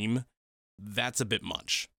dream, that's a bit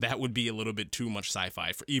much. That would be a little bit too much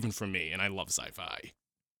sci-fi even for me, and I love sci-fi.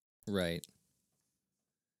 Right.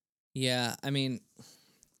 Yeah, I mean,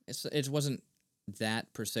 it wasn't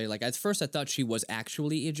that per se. Like, at first I thought she was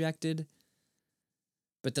actually ejected,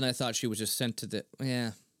 but then I thought she was just sent to the...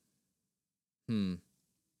 Yeah.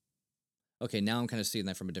 Okay, now I'm kind of seeing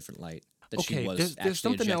that from a different light. That she was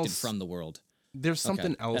actually ejected from the world. There's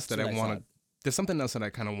something else that I want to... There's something else that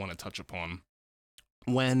I kind of want to touch upon.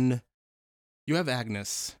 When you have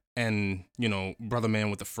Agnes and brother man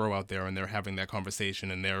with the fro out there, and they're having that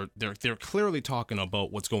conversation, and they're clearly talking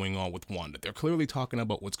about what's going on with Wanda. They're clearly talking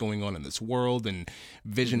about what's going on in this world, and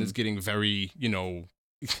Vision is getting very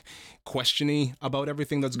questiony about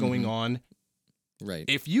everything that's going on. Right.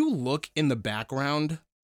 If you look in the background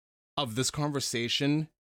of this conversation,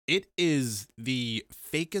 it is the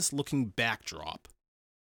fakest looking backdrop.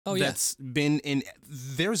 Oh yeah. That's been in.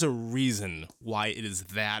 There's a reason why it is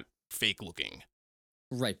that fake looking.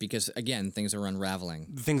 Right, because again, things are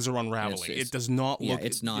unraveling. Things are unraveling. It does not look. Yeah,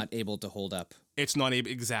 it's not able to hold up. It's not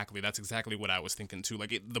able. Exactly. That's exactly what I was thinking too.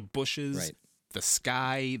 Like the bushes, the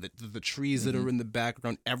sky, the trees that are in the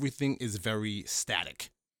background. Everything is very static.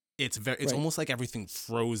 It's almost like everything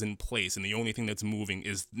froze in place, and the only thing that's moving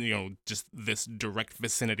is just this direct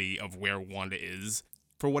vicinity of where Wanda is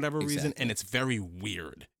for whatever reason, and it's very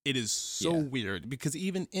weird. It is so weird because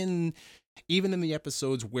even in the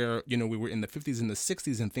episodes where we were in the 50s and the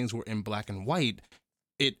 60s and things were in black and white,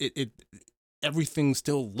 it everything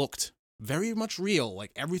still looked very much real.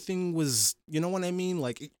 Like everything was, you know what I mean?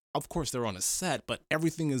 Like of course they're on a set, but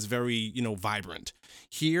everything is very vibrant.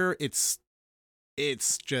 Here it's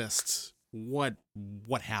just what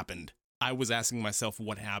happened. I was asking myself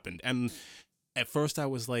what happened, and at first I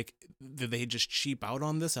was like, did they just cheap out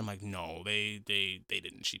on this? I'm like, no, they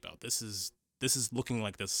didn't cheap out. This is looking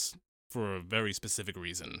like this for a very specific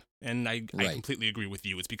reason, and I completely agree with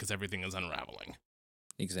you. It's because everything is unraveling.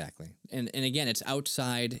 Exactly, and again, it's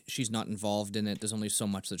outside. She's not involved in it. There's only so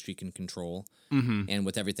much that she can control, and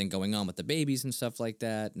with everything going on with the babies and stuff like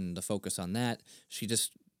that, and the focus on that, she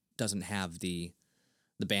just doesn't have the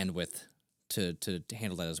bandwidth to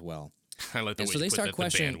handle that as well. I like the way you put that, the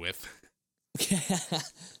bandwidth.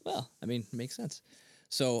 Well, I mean, it makes sense.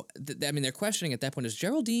 So, they're questioning at that point, is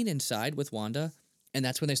Geraldine inside with Wanda? And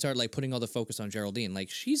that's when they start, like, putting all the focus on Geraldine. Like,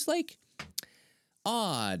 she's, like,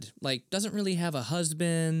 odd. Like, doesn't really have a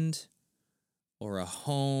husband or a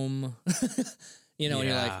home. And you're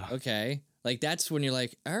like, okay. Like, that's when you're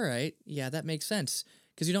like, all right, yeah, that makes sense.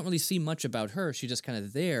 Because you don't really see much about her. She's just kind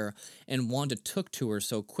of there. And Wanda took to her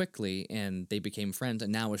so quickly, and they became friends,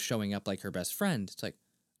 and now is showing up like her best friend. It's like,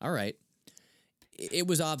 all right. It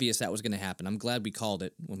was obvious that was going to happen. I'm glad we called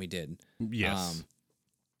it when we did. Yes.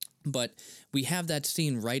 But we have that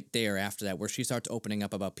scene right there after that where she starts opening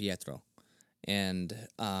up about Pietro. And,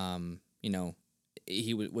 was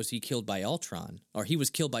he killed by Ultron? Or he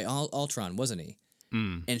was killed by Ultron, wasn't he?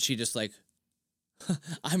 And she just like,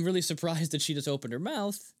 I'm really surprised that she just opened her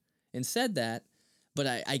mouth and said that. But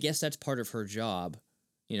I guess that's part of her job,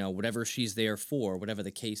 whatever she's there for, whatever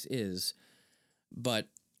the case is. But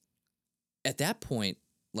at that point,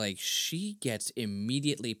 like, she gets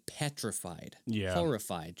immediately petrified,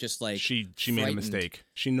 horrified, just like she made a mistake.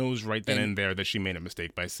 She knows right then and there that she made a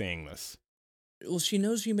mistake by saying this. Well, she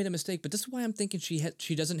knows she made a mistake, but this is why I'm thinking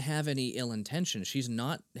she doesn't have any ill intention. She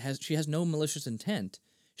has no malicious intent.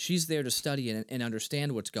 She's there to study and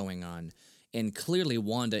understand what's going on, and clearly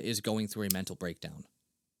Wanda is going through a mental breakdown.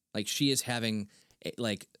 Like, she is having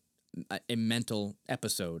a mental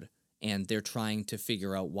episode. And they're trying to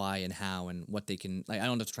figure out why and how and what they can. Like, I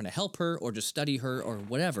don't know if they're trying to help her or just study her or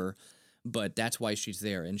whatever, but that's why she's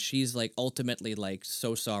there. And she's like ultimately like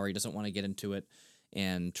so sorry, doesn't want to get into it,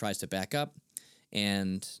 and tries to back up.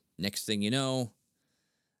 And next thing you know,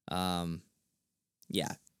 she's gone.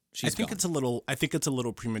 I think it's a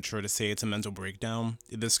little premature to say it's a mental breakdown.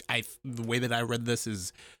 The way that I read this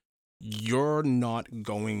is, you're not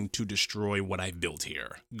going to destroy what I've built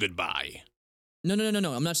here. Goodbye. No.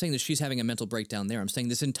 I'm not saying that she's having a mental breakdown there. I'm saying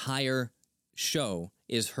this entire show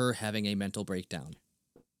is her having a mental breakdown.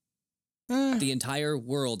 The entire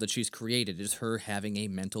world that she's created is her having a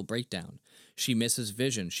mental breakdown. She misses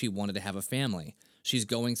Vision. She wanted to have a family. She's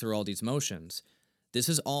going through all these motions. This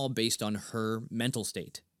is all based on her mental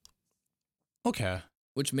state. Okay.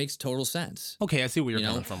 Which makes total sense. Okay, I see where you're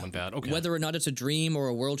coming from with that. Okay. Whether or not it's a dream or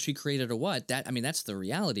a world she created or what, that's the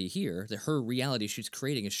reality here. Her reality she's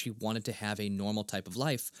creating is she wanted to have a normal type of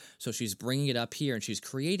life, so she's bringing it up here and she's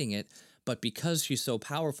creating it, but because she's so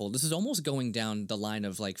powerful, this is almost going down the line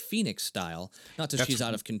of like Phoenix style. Not that she's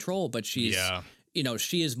out of control, but she's,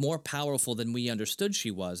 she is more powerful than we understood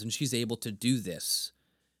she was, and she's able to do this.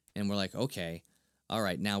 And we're like, okay, all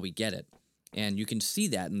right, now we get it. And you can see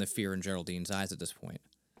that in the fear in Geraldine's eyes at this point.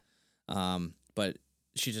 But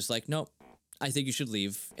she's just like, nope, I think you should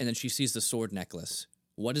leave. And then she sees the sword necklace.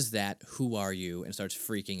 What is that? Who are you? And starts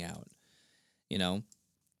freaking out,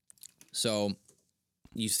 So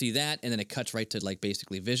you see that, and then it cuts right to like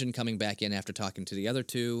basically Vision coming back in after talking to the other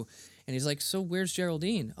two. And he's like, so where's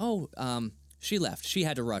Geraldine? Oh, she left. She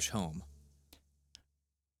had to rush home.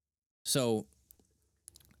 So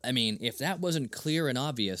I mean, if that wasn't clear and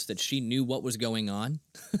obvious that she knew what was going on,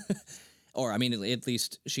 or I mean, at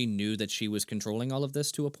least she knew that she was controlling all of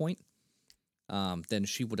this to a point, then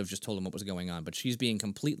she would have just told him what was going on. But she's being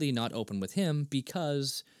completely not open with him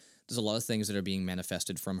because there's a lot of things that are being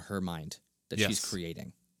manifested from her mind that she's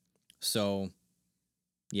creating. So,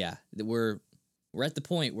 yeah, we're at the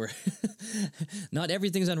point where not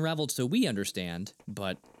everything's unraveled so we understand,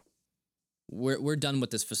 but we're done with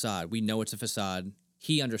this facade. We know it's a facade.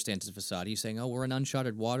 He understands it's a facade. He's saying, oh, we're in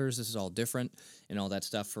uncharted waters. This is all different and all that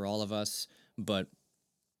stuff for all of us. But,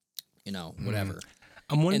 whatever.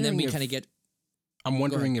 I'm wondering and then we kind of get... I'm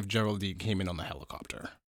wondering if Geraldine came in on the helicopter.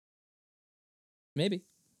 Maybe.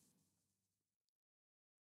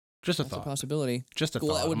 Just a That's thought. A possibility. Just a thought.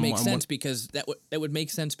 Well, that would make sense because that would make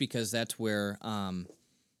sense because that's where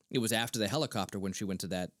it was after the helicopter when she went to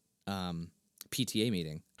that PTA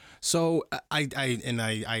meeting. So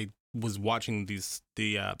I was watching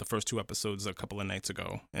the first 2 episodes a couple of nights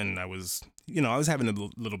ago, and I was having a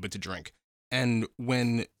little bit to drink, and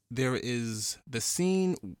when there is the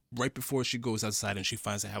scene right before she goes outside and she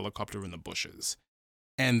finds a helicopter in the bushes,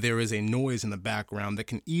 and there is a noise in the background that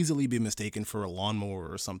can easily be mistaken for a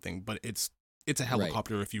lawnmower or something, but it's a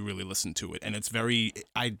helicopter if you really listen to it, and it's very.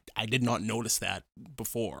 I did not notice that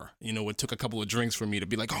before. It took a couple of drinks for me to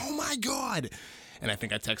be like, oh my God. And I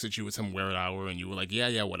think I texted you at some weird hour, and you were like,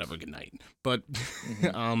 yeah, whatever, good night. But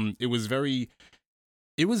it was very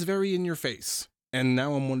in your face. And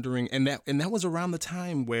now I'm wondering, and that was around the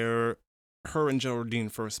time where her and Geraldine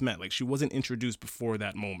first met. Like, she wasn't introduced before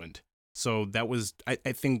that moment. So that was, I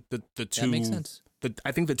think the two. That makes sense.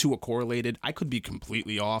 I think the two are correlated. I could be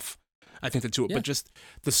completely off. I think the two, but just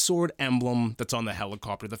the sword emblem that's on the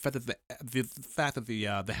helicopter, the fact that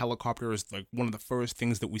the helicopter is like one of the first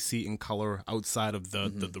things that we see in color outside of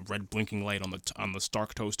the red blinking light on the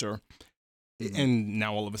Stark toaster, and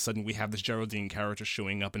now all of a sudden we have this Geraldine character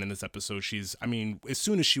showing up, and in this episode as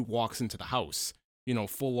soon as she walks into the house,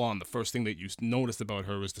 full on, the first thing that you noticed about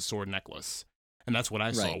her is the sword necklace. And that's what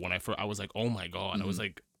I saw when I was like, oh my God. I was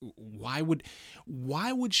like, why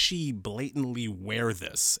would she blatantly wear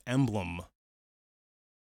this emblem?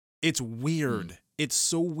 It's weird. It's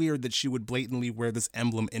so weird that she would blatantly wear this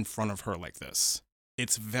emblem in front of her like this.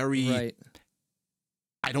 It's very,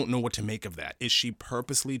 I don't know what to make of that. Is she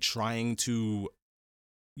purposely trying to,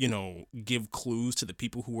 give clues to the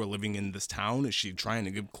people who are living in this town? Is she trying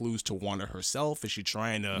to give clues to Wanda herself? Is she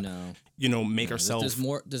trying to, make herself...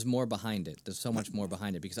 There's more behind it. There's so much more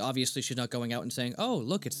behind it because obviously she's not going out and saying, oh,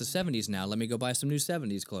 look, it's the 70s now. Let me go buy some new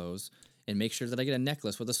 70s clothes and make sure that I get a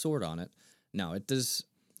necklace with a sword on it. No,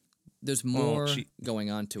 there's more going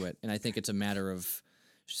on to it. And I think it's a matter of,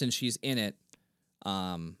 since she's in it,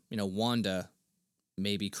 Wanda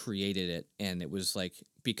maybe created it, and it was like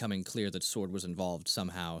becoming clear that sword was involved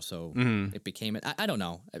somehow, so it became it. I don't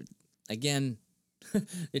know. Again,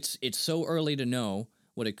 it's so early to know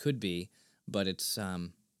what it could be, but it's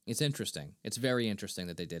interesting. It's very interesting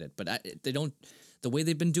that they did it, but they don't. The way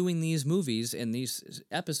they've been doing these movies and these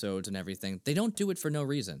episodes and everything, they don't do it for no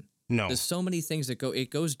reason. No, there's so many things that it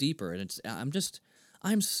goes deeper, and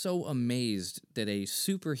I'm so amazed that a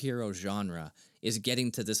superhero genre is getting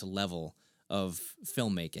to this level of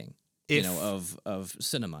filmmeking, of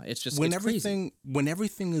cinema. It's just when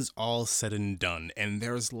everything is all said and done, and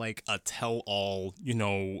there's like a tell-all,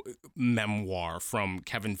 memoir from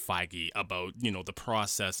Kevin Feige about, the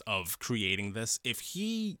process of creating this. If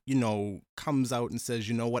he, comes out and says,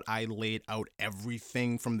 you know what, I laid out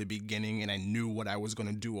everything from the beginning and I knew what I was going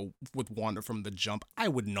to do with Wanda from the jump, I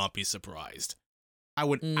would not be surprised. I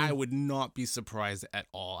would not be surprised at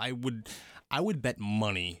all. I would bet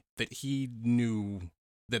money that he knew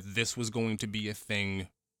that this was going to be a thing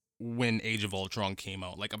when Age of Ultron came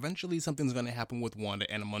out. Like, eventually something's going to happen with Wanda,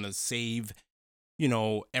 and I'm going to save,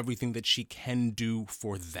 everything that she can do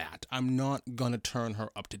for that. I'm not going to turn her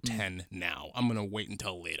up to 10 now. I'm going to wait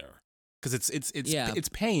until later. Because it's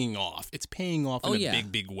paying off. It's paying off in a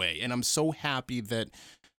big, big way. And I'm so happy that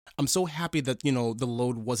the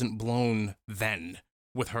load wasn't blown then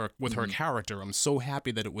with her character. I'm so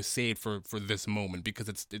happy that it was saved for this moment, because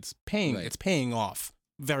it's paying off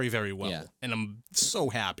very, very well. Yeah. And I'm so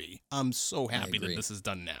happy. That this is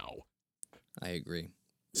done now. I agree.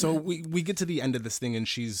 So we get to the end of this thing, and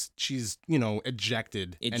she's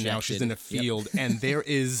ejected, and now she's in a field, and there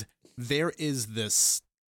is this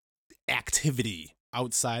activity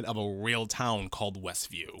outside of a real town called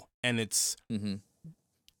Westview, and it's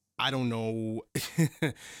I don't know,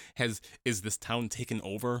 is this town taken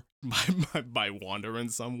over by Wanda in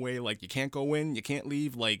some way? Like, you can't go in, you can't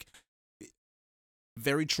leave. Like,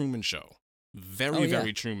 very Truman Show,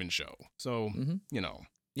 very Truman Show. So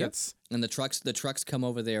Yep. And the trucks come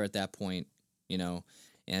over there at that point, you know,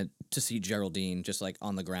 and to see Geraldine just like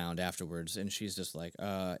on the ground afterwards, and she's just like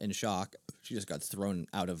in shock. She just got thrown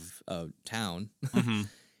out of town,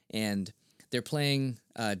 and they're playing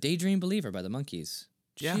 "Daydream Believer" by the Monkees.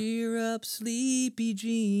 Yeah. Cheer up, sleepy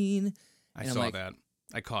Jean. I saw that.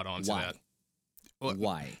 I caught on to that.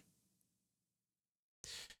 Why?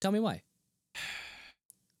 Tell me why.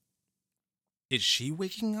 Is she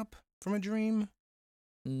waking up from a dream?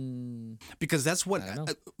 Because that's what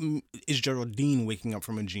is Geraldine waking up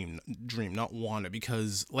from a dream, not Wanda.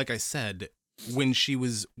 Because, like I said, when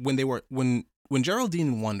Geraldine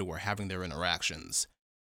and Wanda were having their interactions,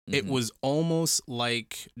 it was almost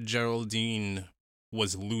like Geraldine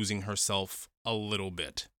was losing herself a little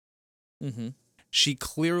bit. She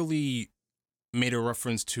clearly made a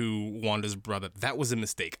reference to Wanda's brother. That was a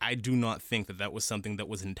mistake. I do not think that was something that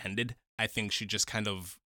was intended. I think she just kind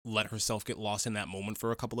of let herself get lost in that moment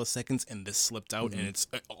for a couple of seconds, and this slipped out, and it's,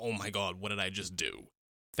 oh my God, what did I just do?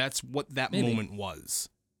 That's what that moment was.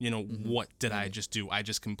 You know, what did I just do? I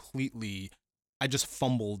just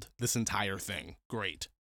fumbled this entire thing. Great.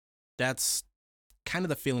 That's kind of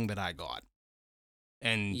the feeling that I got.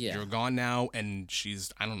 And you're gone now, and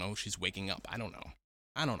she's waking up. I don't know.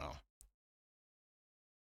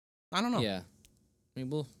 Yeah. I mean,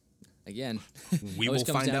 we will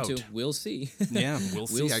find out. We'll see. Yeah, we'll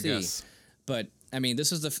see, I guess. But I mean,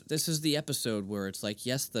 this is the episode where it's like,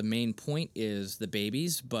 yes, the main point is the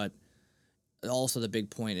babies, but also the big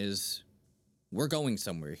point is we're going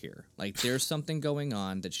somewhere here. Like, there's something going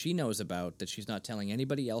on that she knows about that she's not telling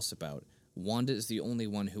anybody else about. Wanda is the only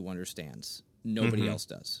one who understands. Nobody else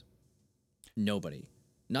does. Nobody.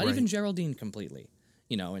 Not even Geraldine completely.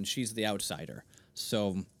 You know, and she's the outsider.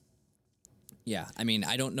 So, yeah, I mean,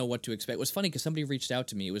 I don't know what to expect. It was funny because somebody reached out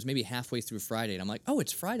to me. It was maybe halfway through Friday, and I'm like, oh,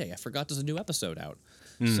 it's Friday. I forgot there's a new episode out.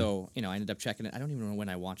 So, you know, I ended up checking it. I don't even know when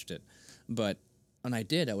I watched it. But when I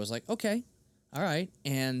did, I was like, okay, all right.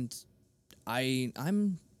 And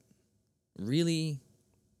I'm really...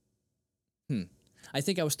 I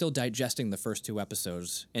think I was still digesting the first 2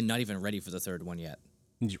 episodes and not even ready for the third one yet.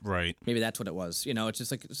 Right. Maybe that's what it was. You know, it's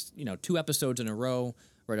just like, 2 episodes in a row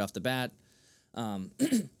right off the bat.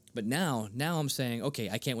 But now I'm saying, okay,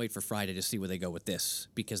 I can't wait for Friday to see where they go with this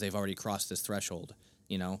because they've already crossed this threshold.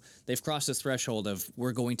 You know, they've crossed this threshold of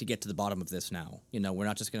we're going to get to the bottom of this now. You know, we're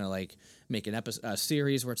not just going to like make a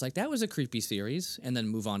series where it's like that was a creepy series and then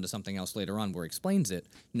move on to something else later on where it explains it.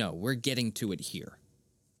 No, we're getting to it here.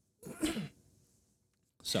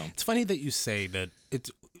 So it's funny that you say that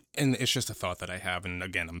and it's just a thought that I have. And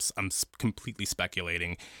again, I'm completely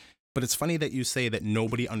speculating. But it's funny that you say that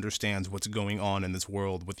nobody understands what's going on in this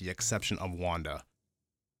world with the exception of Wanda.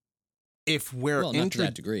 If we're not to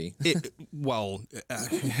that degree.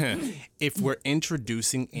 If we're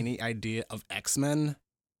introducing any idea of X-Men,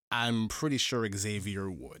 I'm pretty sure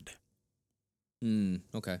Xavier would.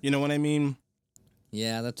 Okay. You know what I mean?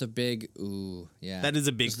 Yeah, that's a big. Ooh, yeah. That is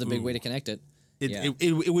a big. This is a big way to connect it.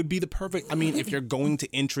 It would be the perfect. I mean, if you're going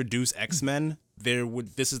to introduce X-Men,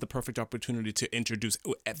 this is the perfect opportunity to introduce,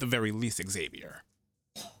 at the very least, Xavier.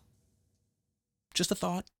 Just a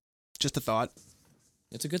thought.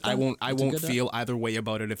 It's a good thought. I won't feel either way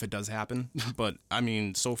about it if it does happen. But I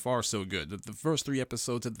mean, so far so good. The first 3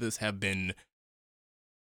 episodes of this has been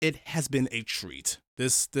a treat.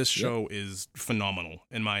 This show is phenomenal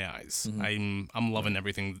in my eyes. I'm loving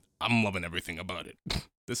everything. I'm loving everything about it.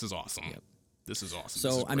 This is awesome. Yep. This is awesome.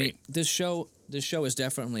 So, I mean, this show is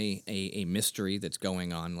definitely a mystery that's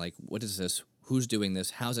going on. Like, what is this? Who's doing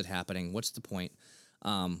this? How's it happening? What's the point?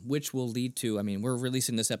 Which will lead to, I mean, we're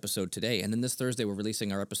releasing this episode today, and then this Thursday we're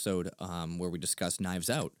releasing our episode where we discuss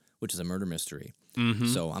Knives Out, which is a murder mystery.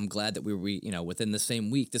 So I'm glad that we within the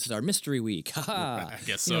same week, this is our mystery week. Ha! I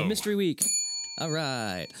guess so. Mystery week. All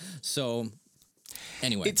right. So,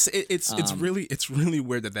 anyway. It's really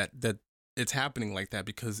weird that it's happening like that,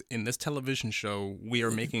 because in this television show we are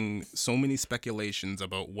making so many speculations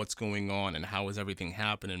about what's going on and how is everything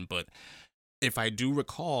happening. But if I do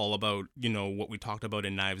recall about what we talked about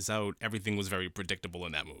in Knives Out, everything was very predictable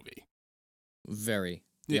in that movie. Very.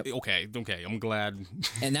 Yep. Okay, I'm glad.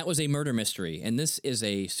 And that was a murder mystery, and this is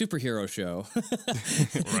a superhero show.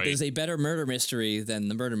 Right. There's a better murder mystery than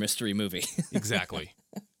the murder mystery movie. Exactly.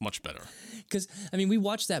 Much better. Because, I mean, we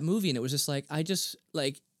watched that movie, and it was just like,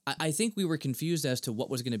 I think we were confused as to what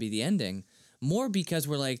was going to be the ending, more because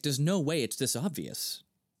we're like, there's no way it's this obvious.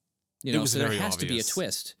 It was so very there has to be a obvious.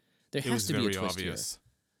 twist. There has to be a twist obvious. here.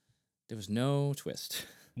 There was no twist.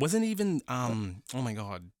 Wasn't even, oh my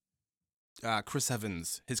God, Chris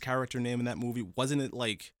Evans, his character name in that movie, wasn't it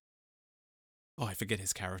like, I forget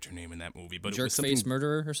his character name in that movie, but Jerk it was something, face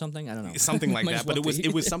murderer or something. I don't know, something like that. But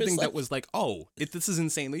it was something that like, was like, this is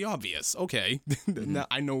insanely obvious. Okay, now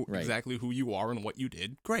I know exactly who you are and what you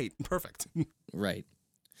did. Great, perfect. Right.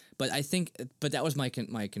 But that was my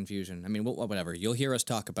confusion. I mean, whatever. You'll hear us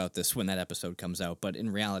talk about this when that episode comes out. But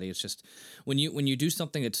in reality, it's just when you do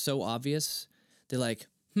something that's so obvious, they're like,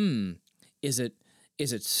 is it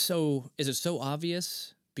so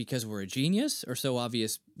obvious because we're a genius, or so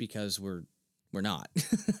obvious because we're not?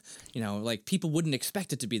 Like, people wouldn't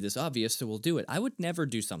expect it to be this obvious, so we'll do it. I would never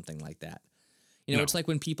do something like that. No. It's like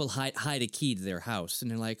when people hide a key to their house,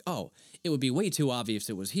 and they're like, it would be way too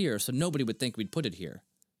obvious it was here, so nobody would think we'd put it here.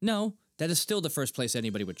 No, that is still the first place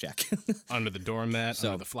anybody would check. Under the doormat,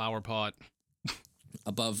 under the flower pot.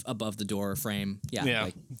 Above the door frame. Yeah. Yeah.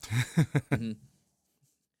 Like,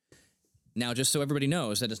 Now, just so everybody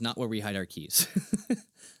knows, that is not where we hide our keys.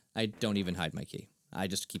 I don't even hide my key. I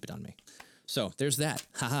just keep it on me. So there's that.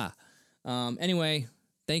 Haha. Anyway,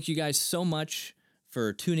 thank you guys so much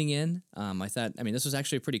for tuning in. This was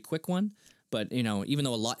actually a pretty quick one, but, even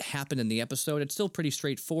though a lot happened in the episode, it's still pretty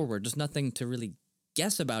straightforward. There's nothing to really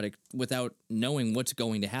guess about it without knowing what's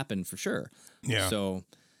going to happen for sure. Yeah. So,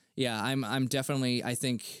 yeah, I'm definitely, I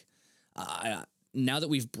think, now that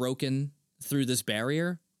we've broken through this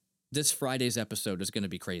barrier, this Friday's episode is going to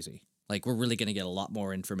be crazy. Like, we're really going to get a lot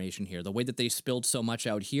more information here. The way that they spilled so much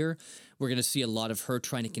out here, we're going to see a lot of her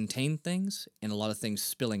trying to contain things and a lot of things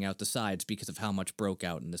spilling out the sides because of how much broke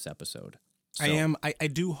out in this episode. So, I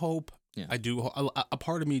do hope, a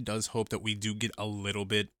part of me does hope that we do get a little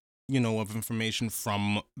bit, of information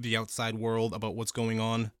from the outside world about what's going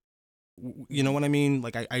on. You know what I mean?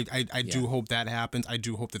 Like, I do hope that happens. I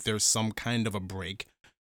do hope that there's some kind of a break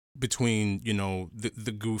between,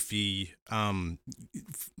 the goofy, retro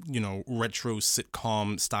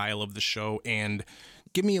sitcom style of the show, and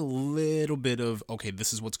give me a little bit of, okay,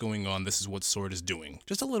 this is what's going on. This is what S.W.O.R.D. is doing.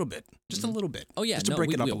 Just a little bit. Just a little bit. Oh, yeah. Just to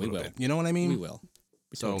break it up a little bit. You know what I mean? We will.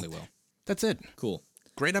 We totally will. That's it. Cool.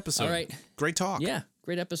 Great episode. All right. Great talk. Yeah.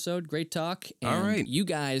 Great episode. Great talk. And all right. You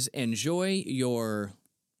guys enjoy your,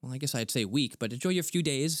 I guess I'd say week, but enjoy your few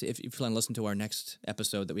days if you plan to listen to our next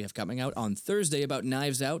episode that we have coming out on Thursday about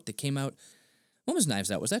Knives Out that came out. When was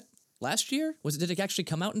Knives Out? Was that last year? Did it actually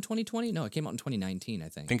come out in 2020? No, it came out in 2019, I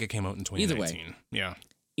think. I think it came out in 2019. Either way. Yeah.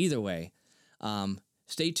 Either way.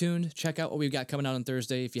 Stay tuned. Check out what we've got coming out on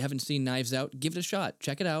Thursday. If you haven't seen Knives Out, give it a shot.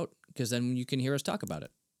 Check it out, because then you can hear us talk about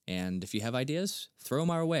it. And if you have ideas, throw them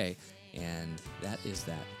our way. And that is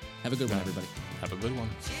that. Have a good one, everybody. Have a good one.